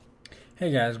Hey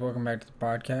guys, welcome back to the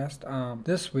podcast.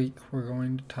 This week we're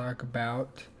going to talk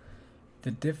about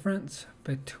the difference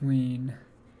between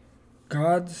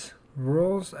God's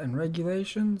rules and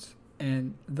regulations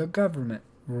and the government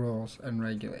rules and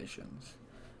regulations.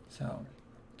 So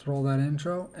let's roll that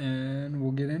intro and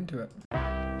we'll get into it.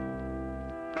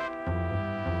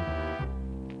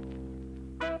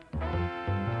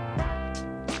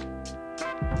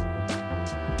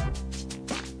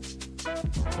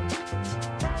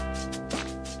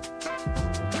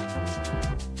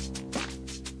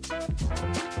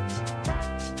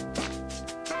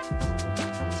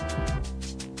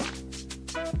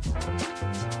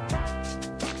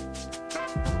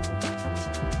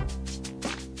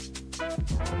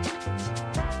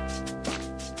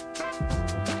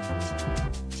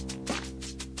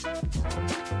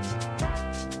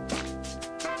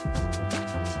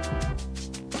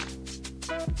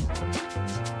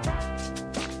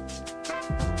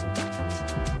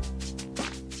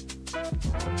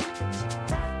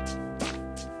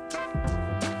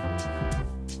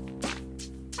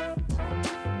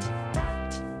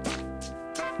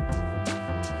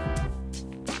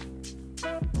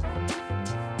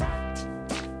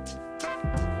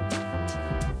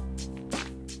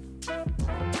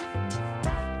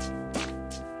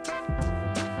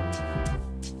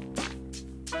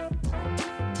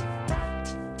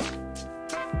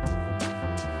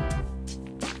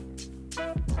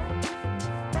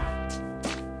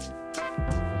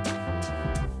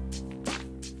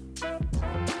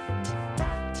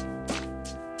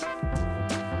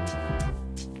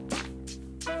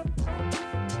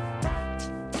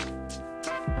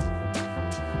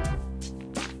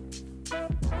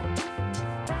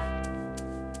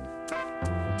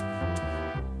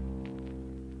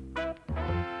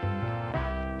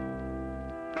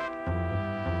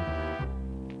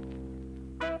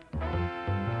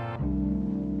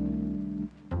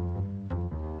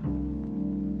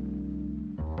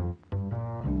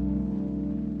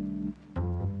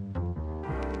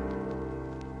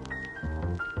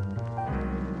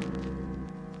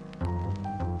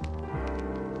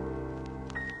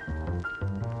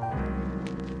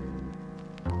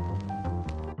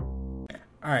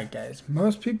 Alright guys,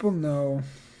 most people know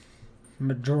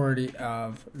majority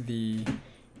of the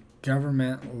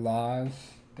government laws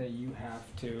that you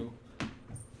have to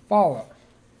follow.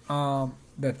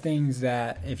 The things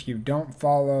that if you don't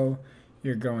follow,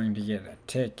 you're going to get a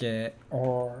ticket,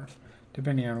 or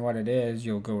depending on what it is,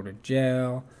 you'll go to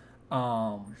jail.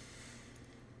 And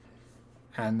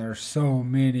there's so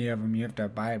many of them you have to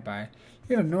abide by.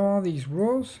 You gotta know all these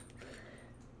rules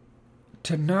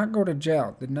to not go to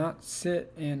jail, to not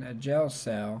sit in a jail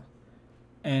cell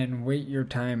and wait your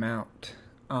time out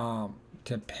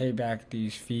to pay back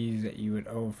these fees that you would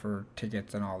owe for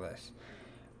tickets and all this.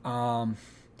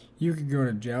 You could go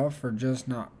to jail for just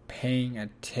not paying a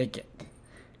ticket.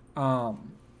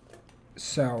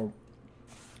 So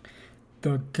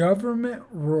the government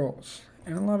rules,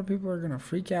 and a lot of people are going to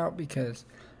freak out because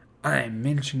I'm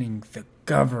mentioning the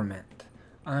government.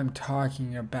 I'm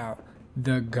talking about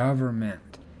the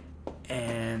government,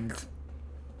 and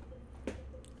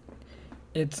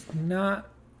it's not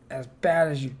as bad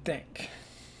as you think.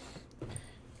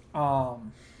 The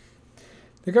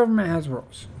government has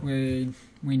rules. We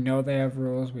know they have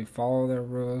rules. We follow their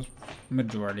rules,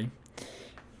 majority.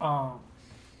 You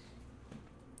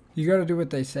got to do what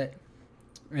they say,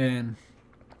 and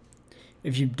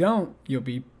if you don't, you'll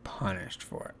be punished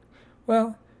for it.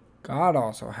 Well, God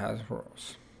also has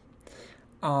rules.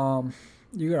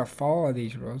 You gotta follow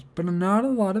these rules, but not a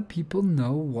lot of people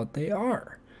know what they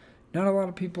are. Not a lot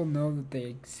of people know that they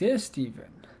exist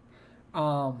even.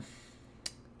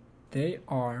 They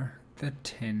are the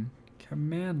 10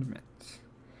 Commandments.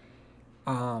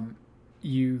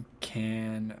 You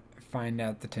can find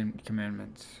out the 10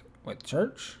 Commandments with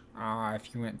church.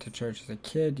 If you went to church as a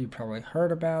kid, you probably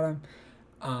heard about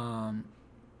them.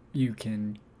 You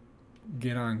can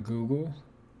get on Google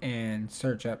and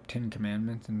search up 10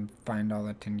 Commandments and find all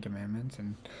the 10 Commandments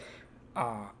and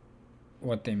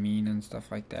what they mean and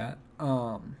stuff like that.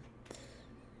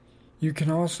 You can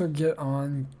also get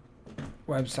on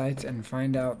websites and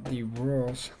find out the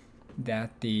rules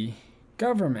that the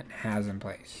government has in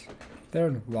place.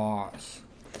 Their laws.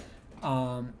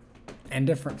 And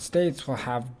different states will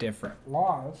have different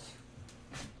laws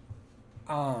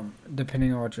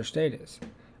depending on what your state is.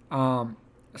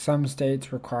 Some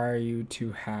states require you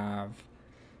to have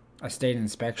a state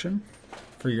inspection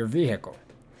for your vehicle.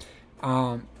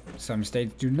 Some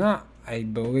states do not, I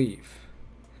believe.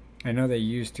 I know they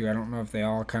used to. I don't know if they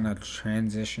all kind of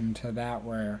transitioned to that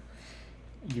where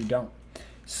you don't.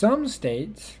 Some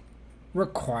states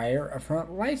require a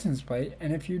front license plate,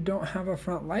 and if you don't have a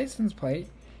front license plate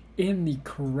in the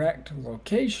correct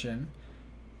location,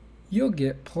 you'll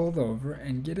get pulled over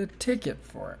and get a ticket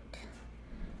for it.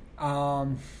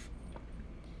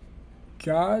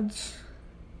 God's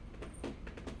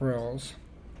rules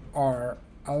are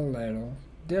a little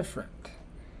different.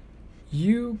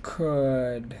 You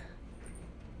could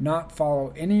not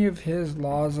follow any of his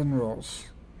laws and rules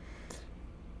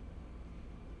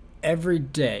every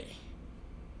day,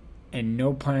 and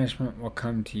no punishment will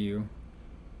come to you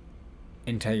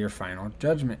until your final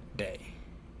judgment day,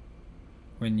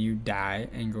 when you die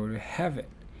and go to heaven.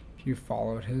 If you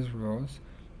followed his rules,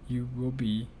 you will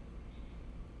be,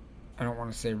 I don't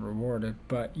want to say rewarded,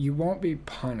 but you won't be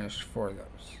punished for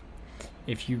those.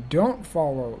 If you don't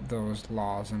follow those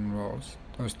laws and rules,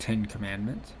 those 10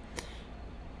 commandments,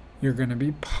 you're going to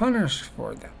be punished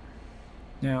for them.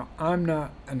 Now, I'm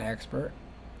not an expert,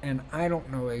 and I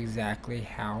don't know exactly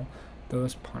how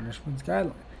those punishments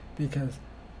guideline, because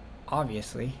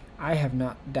obviously I have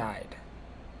not died.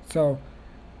 So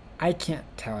I can't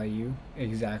tell you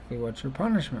exactly what your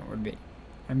punishment would be.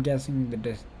 I'm guessing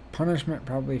the punishment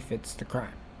probably fits the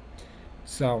crime.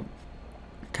 So,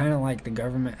 kind of like the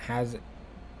government has it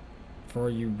for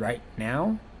you right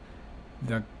now,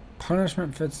 the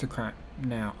punishment fits the crime.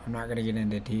 Now, I'm not going to get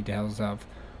into details of,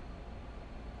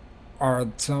 are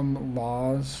some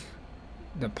laws,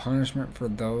 the punishment for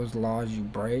those laws you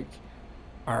break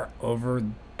are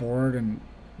overboard and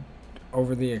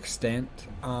over the extent.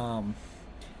 Are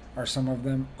some of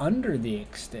them under the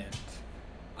extent?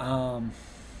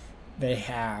 They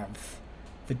have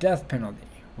the death penalty,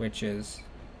 which is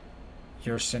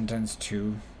you're sentenced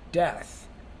to death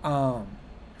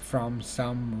from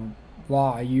some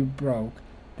law you broke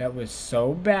that was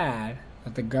so bad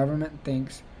that the government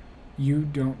thinks you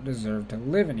don't deserve to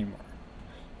live anymore.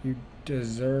 You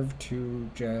deserve to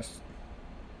just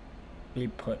be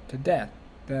put to death,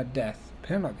 the death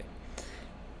penalty.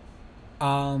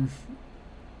 I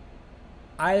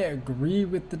agree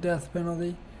with the death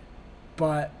penalty,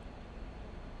 but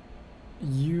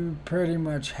you pretty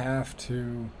much have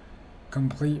to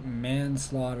complete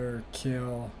manslaughter,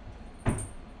 kill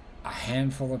a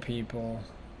handful of people,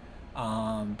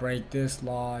 break this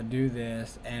law, do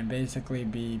this, and basically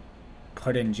be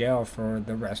put in jail for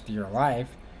the rest of your life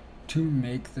to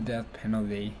make the death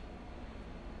penalty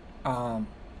a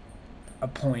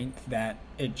point that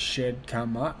it should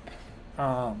come up.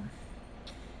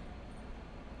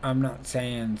 I'm not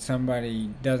saying somebody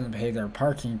doesn't pay their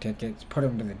parking tickets, put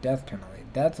them to the death penalty.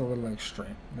 That's a little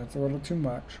extreme. That's a little too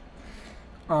much.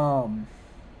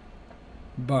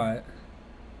 But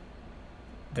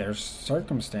there's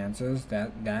circumstances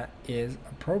that is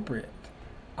appropriate.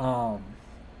 The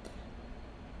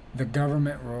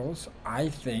government rules, I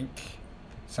think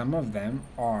some of them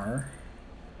are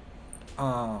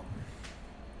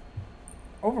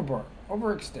overboard,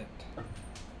 overextend.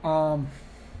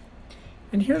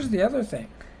 And here's the other thing.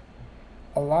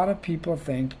 A lot of people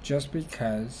think just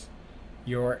because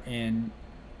you're in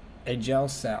a jail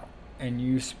cell and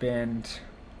you spend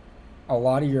a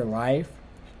lot of your life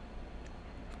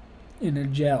in a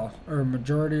jail, or a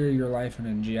majority of your life in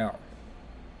a jail,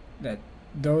 that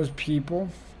those people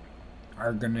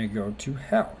are going to go to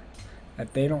hell,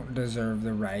 that they don't deserve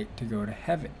the right to go to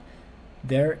heaven.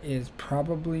 There is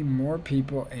probably more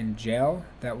people in jail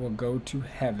that will go to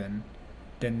heaven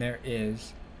than there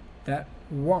is that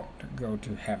won't go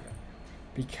to heaven,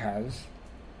 because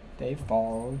they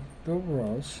follow the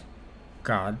rules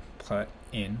God put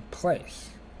in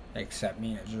place. Accept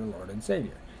me as your Lord and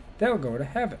Savior. They'll go to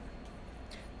heaven.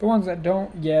 The ones that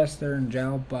don't, yes, they're in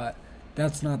jail, but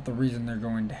that's not the reason they're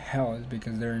going to hell, is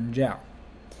because they're in jail.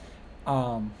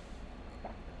 And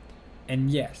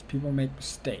yes, people make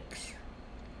mistakes.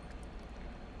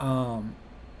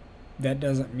 That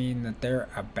doesn't mean that they're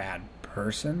a bad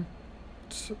person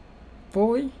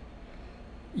fully.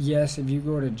 Yes, if you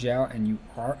go to jail and you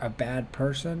are a bad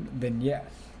person, then yes,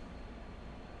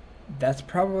 that's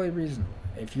probably reasonable.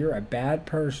 If you're a bad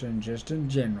person just in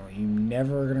general, you're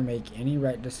never going to make any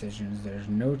right decisions, there's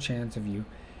no chance of you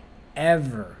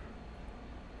ever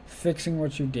fixing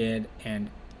what you did and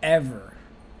ever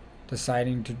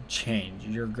deciding to change.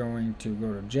 You're going to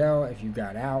go to jail if you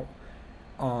got out.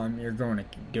 You're going to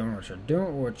keep doing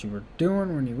what you were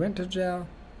doing when you went to jail.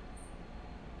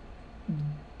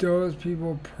 Those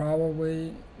people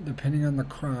probably, depending on the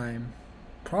crime,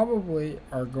 probably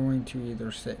are going to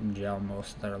either sit in jail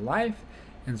most of their life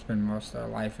and spend most of their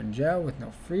life in jail with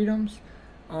no freedoms.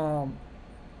 Some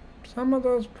of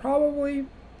those probably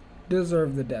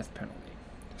deserve the death penalty.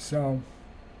 So,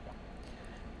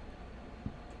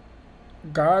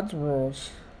 God's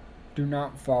rules do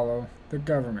not follow the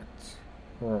government's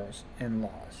rules and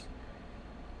laws.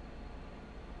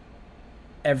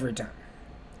 Every time.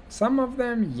 Some of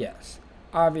them, yes.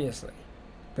 Obviously.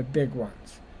 The big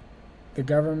ones. The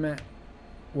government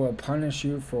will punish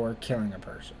you for killing a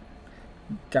person.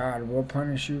 God will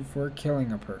punish you for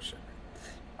killing a person.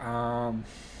 I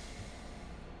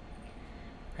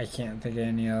can't think of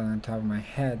any other on the top of my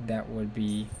head that would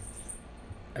be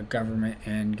a government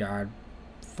and God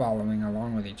following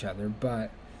along with each other.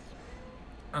 But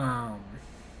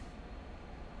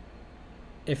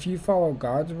if you follow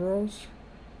God's rules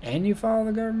and you follow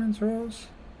the government's rules,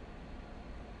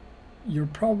 you're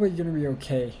probably going to be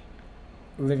okay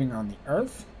living on the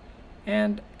earth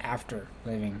and after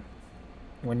living,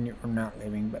 when you're not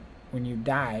living, but when you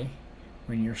die,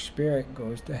 when your spirit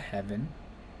goes to heaven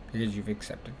because you've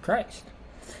accepted Christ,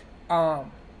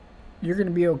 you're going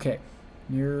to be okay.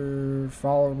 You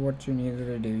followed what you needed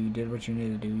to do. You did what you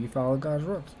needed to do. You followed God's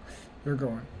rules. You're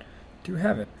going to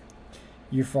heaven.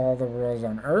 You follow the rules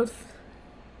on earth.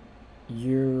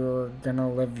 You're going to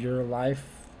live your life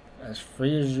as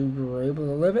free as you were able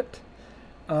to live it.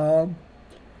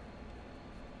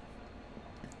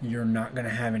 You're not going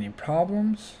to have any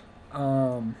problems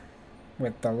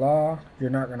with the law. You're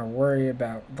not going to worry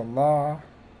about the law.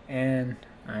 And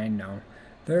I know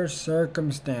there's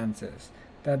circumstances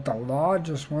that the law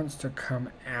just wants to come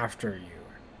after you.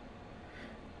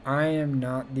 I am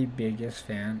not the biggest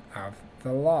fan of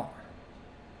the law.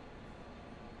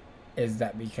 Is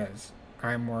that because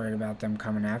I'm worried about them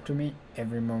coming after me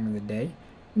every moment of the day?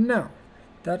 No.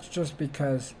 That's just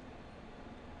because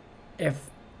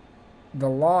if the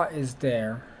law is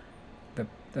there,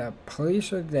 the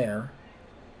police are there,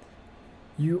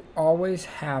 you always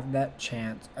have that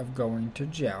chance of going to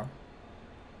jail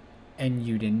and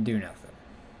you didn't do nothing.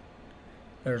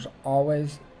 There's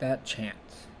always that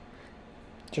chance.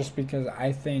 Just because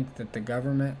I think that the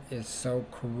government is so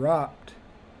corrupt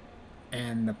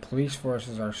and the police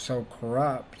forces are so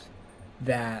corrupt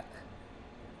that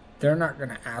they're not going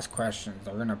to ask questions.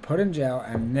 They're going to put in jail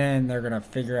and then they're going to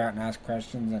figure out and ask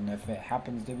questions. And if it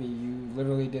happens to be you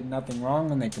literally did nothing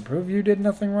wrong and they can prove you did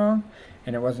nothing wrong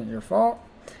and it wasn't your fault,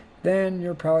 then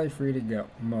you're probably free to go,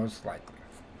 most likely.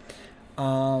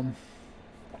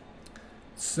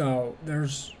 So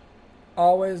there's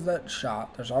always that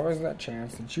shot, there's always that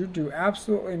chance that you do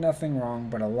absolutely nothing wrong,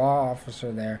 but a law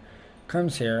officer there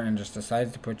comes here and just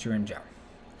decides to put you in jail.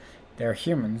 They're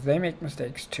humans. They make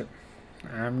mistakes too.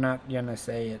 I'm not going to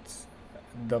say it's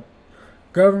the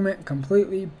government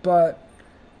completely, but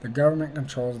the government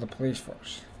controls the police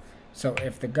force. So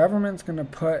if the government's going to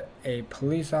put a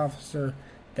police officer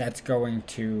that's going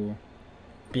to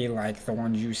be like the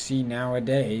ones you see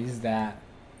nowadays that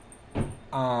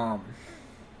are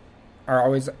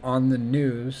always on the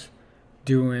news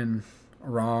doing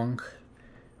wrong,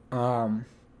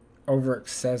 over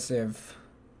excessive,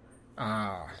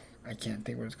 I can't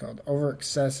think what it's called, over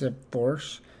excessive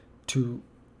force to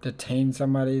detain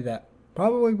somebody that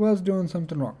probably was doing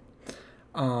something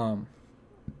wrong,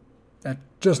 that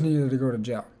just needed to go to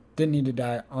jail, didn't need to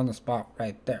die on the spot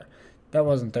right there. That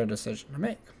wasn't their decision to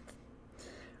make.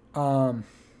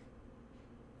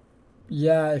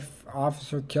 Yeah, if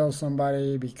officer kills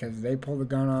somebody because they pulled a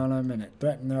gun on them and it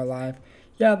threatened their life,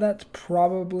 yeah, that's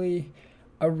probably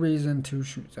a reason to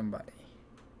shoot somebody.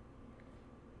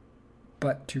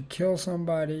 But to kill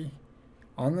somebody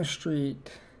on the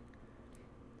street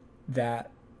that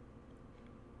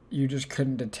you just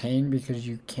couldn't detain because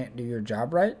you can't do your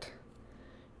job right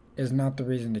is not the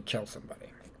reason to kill somebody.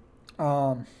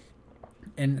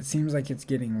 And it seems like it's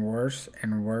getting worse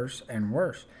and worse and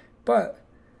worse. But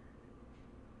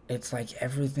it's like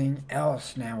everything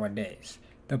else nowadays.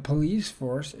 The police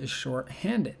force is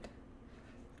short-handed.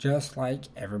 Just like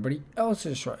everybody else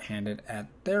is short-handed at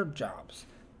their jobs.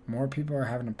 More people are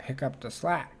having to pick up the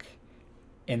slack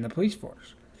in the police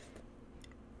force.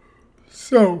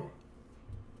 So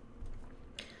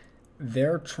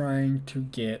they're trying to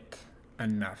get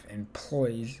enough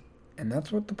employees, and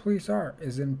that's what the police are,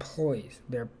 is employees.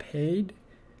 They're paid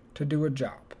to do a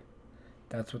job.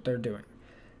 That's what they're doing.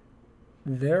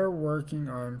 They're working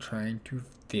on trying to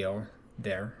fill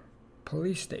their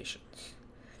police stations.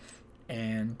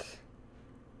 And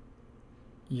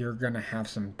you're going to have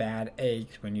some bad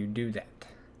eggs when you do that.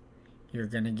 You're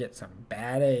going to get some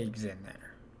bad eggs in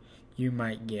there. You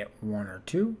might get one or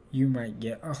two. You might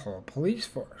get a whole police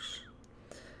force.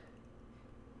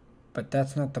 But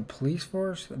that's not the police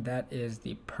force. That is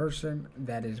the person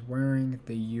that is wearing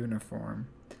the uniform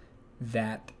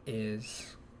that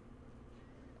is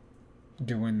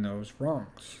doing those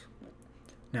wrongs.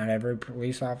 Not every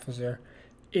police officer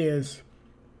is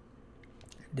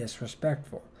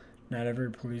disrespectful. Not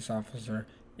every police officer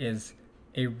is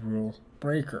a rule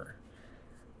breaker.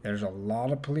 There's a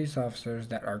lot of police officers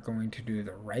that are going to do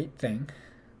the right thing.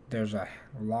 There's a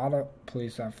lot of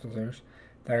police officers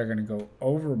that are going to go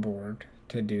overboard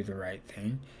to do the right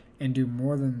thing and do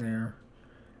more than they're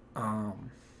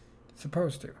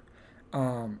supposed to.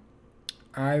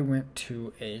 I went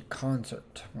to a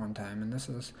concert one time, and this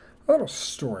is a little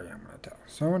story I'm going to tell.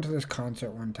 So I went to this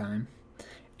concert one time,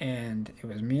 and it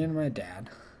was me and my dad,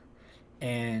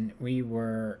 and we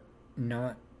were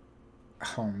not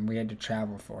home. We had to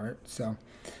travel for it. So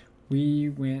we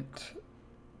went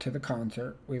to the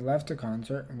concert. We left the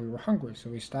concert, and we were hungry, so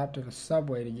we stopped at a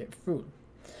Subway to get food.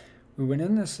 We went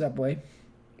in the Subway,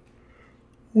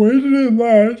 waited in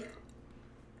line.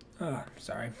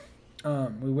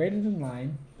 We waited in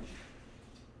line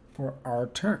for our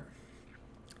turn.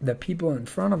 The people in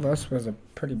front of us was a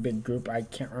pretty big group. I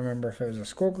can't remember if it was a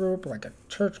school group, like a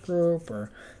church group,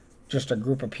 or just a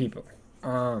group of people.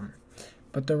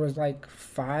 But there was like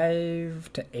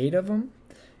 5 to 8 of them,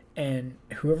 and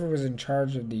whoever was in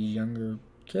charge of these younger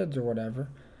kids or whatever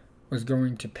was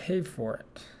going to pay for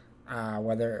it.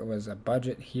 Whether it was a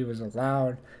budget he was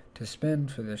allowed to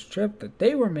spend for this trip that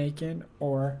they were making,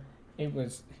 or it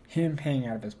was him paying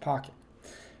out of his pocket.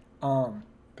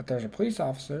 But there's a police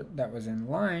officer that was in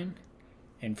line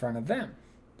in front of them.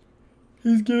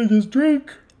 He's getting his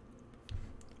drink.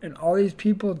 And all these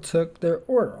people took their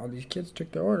order. All these kids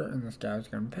took their order, and this guy was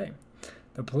going to pay.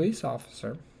 The police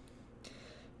officer,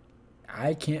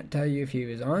 I can't tell you if he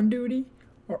was on duty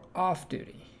or off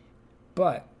duty,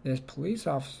 but this police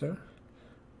officer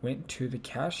went to the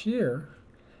cashier,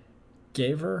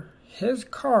 gave her his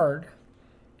card,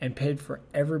 and paid for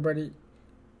everybody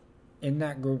in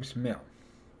that group's meal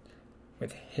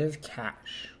with his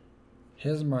cash,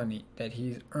 his money that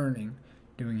he's earning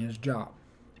doing his job.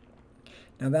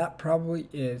 Now that probably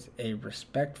is a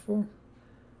respectful,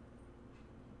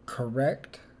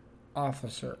 correct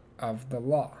officer of the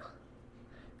law.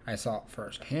 I saw it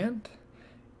firsthand,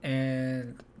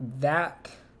 and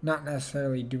that, not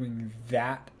necessarily doing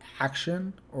that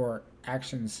action or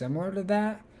action similar to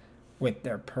that with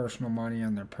their personal money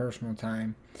on their personal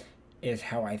time, is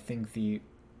how I think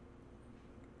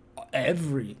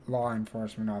every law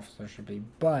enforcement officer should be.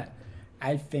 But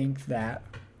I think that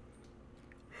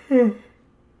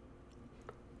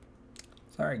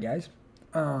sorry guys,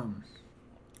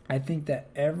 I think that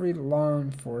every law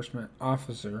enforcement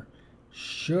officer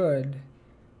should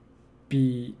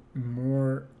be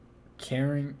more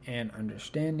caring and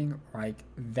understanding, like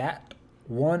that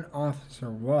one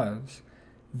officer was,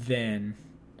 than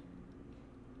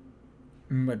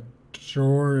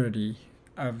majority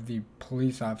of the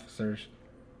police officers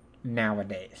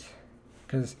nowadays.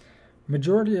 Because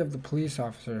majority of the police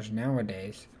officers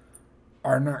nowadays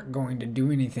are not going to do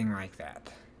anything like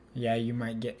that. Yeah, you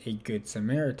might get a good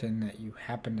Samaritan that you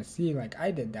happen to see, like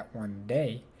I did that one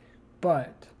day,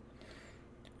 but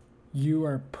you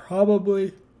are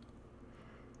probably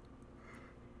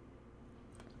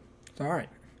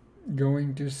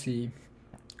going to see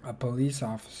a police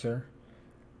officer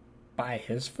buy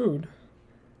his food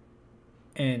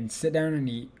and sit down and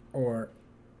eat, or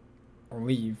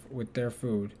leave with their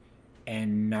food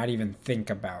and not even think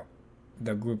about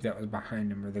the group that was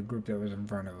behind him or the group that was in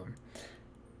front of him.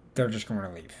 They're just going to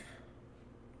leave.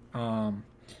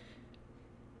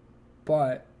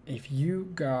 But if you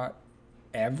got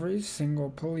every single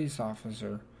police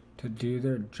officer to do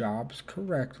their jobs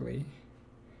correctly,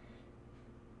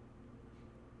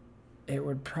 it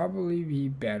would probably be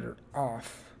better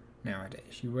off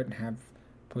nowadays. You wouldn't have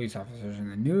police officers in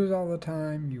the news all the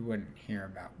time. You wouldn't hear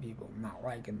about people not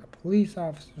liking the police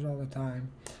officers all the time.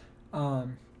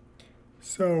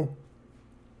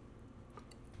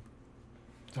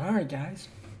 Alright guys.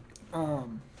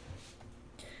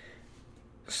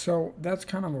 So that's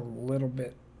kind of a little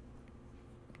bit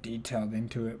detailed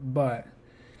into it, but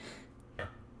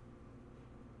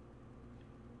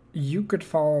you could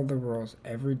follow the rules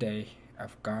every day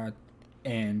of God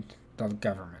and the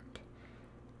government.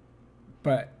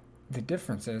 But the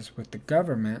difference is, with the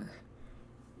government,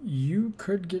 you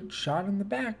could get shot in the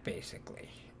back, basically,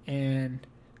 and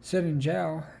sit in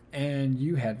jail, and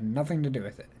you had nothing to do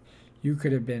with it. You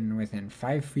could have been within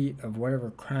 5 feet of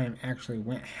whatever crime actually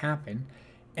happen,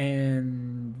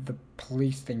 and the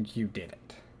police think you did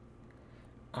it.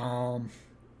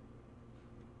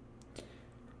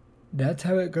 That's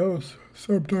how it goes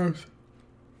sometimes.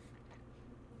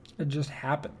 It just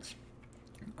happens.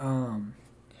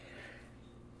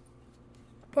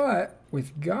 But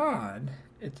with God,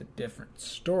 it's a different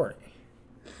story.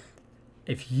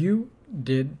 If you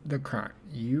did the crime,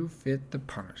 you fit the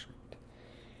punishment.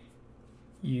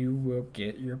 You will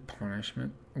get your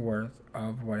punishment worth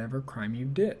of whatever crime you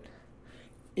did.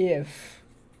 If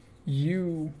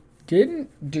you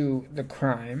didn't do the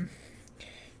crime,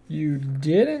 you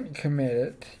didn't commit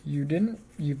it,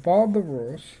 you followed the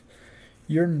rules,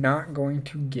 you're not going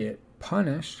to get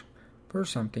punished for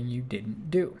something you didn't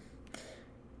do.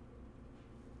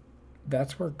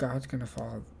 That's where God's going to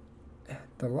follow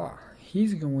the law.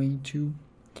 He's going to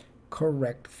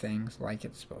correct things like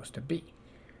it's supposed to be.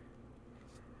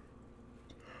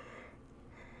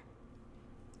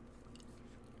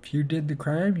 If you did the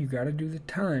crime, you got to do the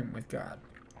time with God.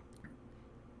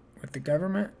 With the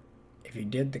government, if you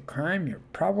did the crime, you're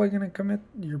probably going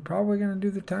to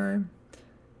do the time.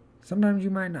 Sometimes you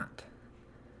might not.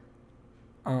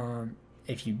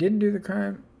 If you didn't do the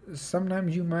crime,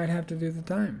 sometimes you might have to do the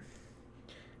time.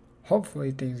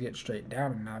 Hopefully things get straightened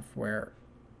out enough where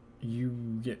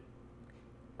you get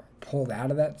pulled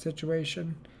out of that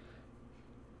situation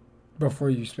before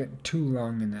you spend too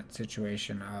long in that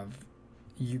situation of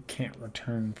you can't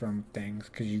return from things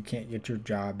because you can't get your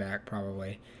job back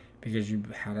probably because you're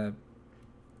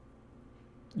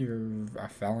a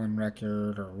felon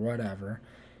record or whatever.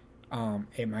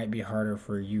 It might be harder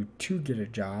for you to get a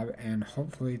job, and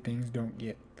hopefully things don't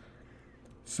get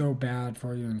so bad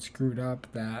for you and screwed up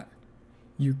that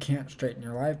you can't straighten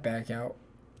your life back out,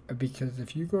 because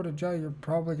if you go to jail, you're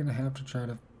probably going to have to try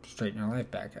to straighten your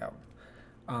life back out,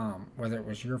 whether it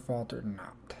was your fault or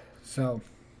not. So,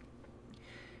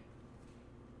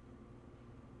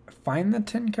 find the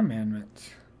 10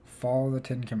 Commandments, follow the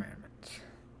 10 Commandments.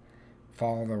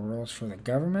 Follow the rules for the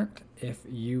government if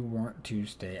you want to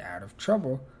stay out of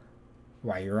trouble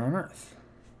while you're on earth.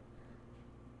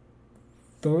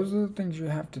 Those are the things you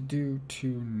have to do to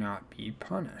not be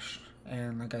punished.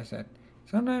 And like I said,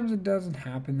 sometimes it doesn't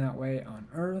happen that way on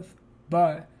earth,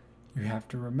 but you have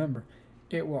to remember,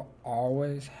 it will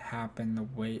always happen the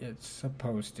way it's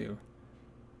supposed to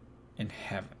in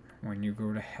heaven, when you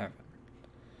go to heaven.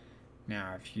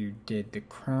 Now, if you did the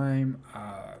crime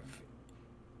of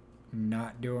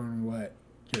not doing what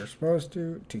you're supposed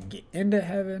to get into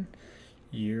heaven,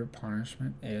 your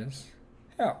punishment is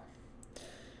hell.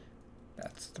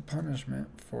 That's the punishment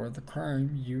for the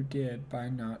crime you did by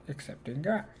not accepting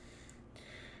God.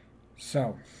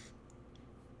 So,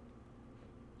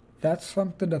 that's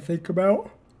something to think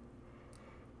about.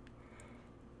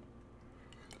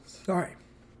 Sorry.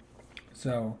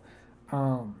 So,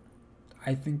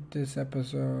 I think this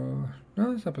episode's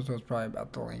probably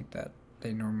about the length that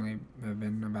they normally have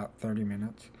been, about 30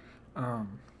 minutes.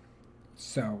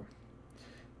 So,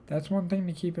 that's one thing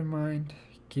to keep in mind.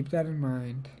 Keep that in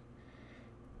mind.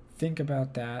 Think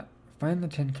about that. Find the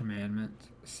 10 Commandments.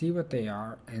 See what they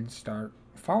are and start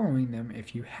following them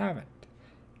if you haven't.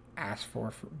 Ask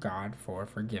for God for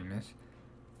forgiveness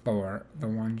for the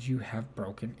ones you have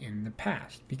broken in the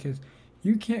past. Because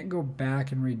you can't go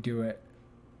back and redo it.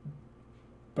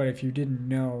 But if you didn't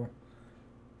know,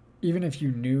 even if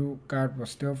you knew, God will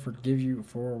still forgive you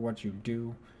for what you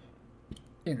do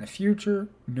in the future,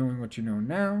 knowing what you know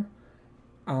now.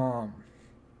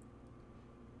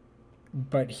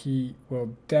 But He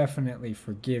will definitely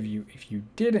forgive you if you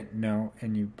didn't know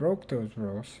and you broke those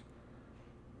rules.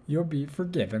 You'll be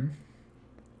forgiven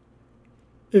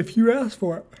if you ask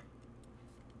for it.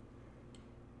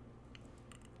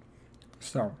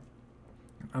 So,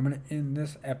 I'm going to end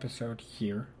this episode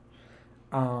here.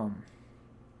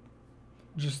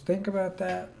 Just think about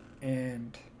that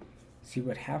and see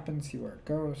what happens, see where it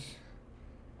goes.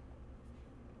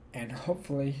 And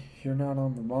hopefully you're not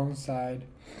on the wrong side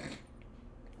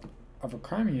of a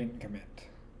crime you didn't commit.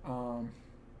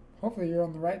 Hopefully you're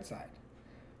on the right side.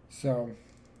 So,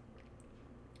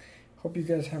 hope you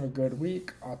guys have a good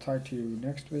week. I'll talk to you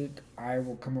next week. I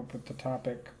will come up with the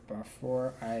topic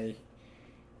before I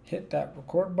hit that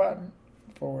record button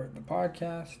for the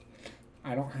podcast.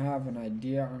 I don't have an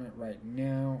idea on it right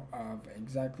now of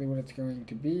exactly what it's going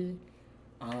to be,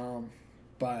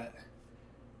 but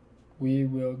we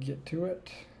will get to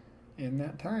it in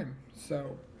that time.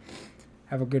 So,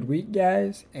 have a good week,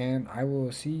 guys, and I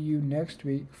will see you next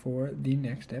week for the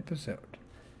next episode.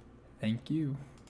 Thank you.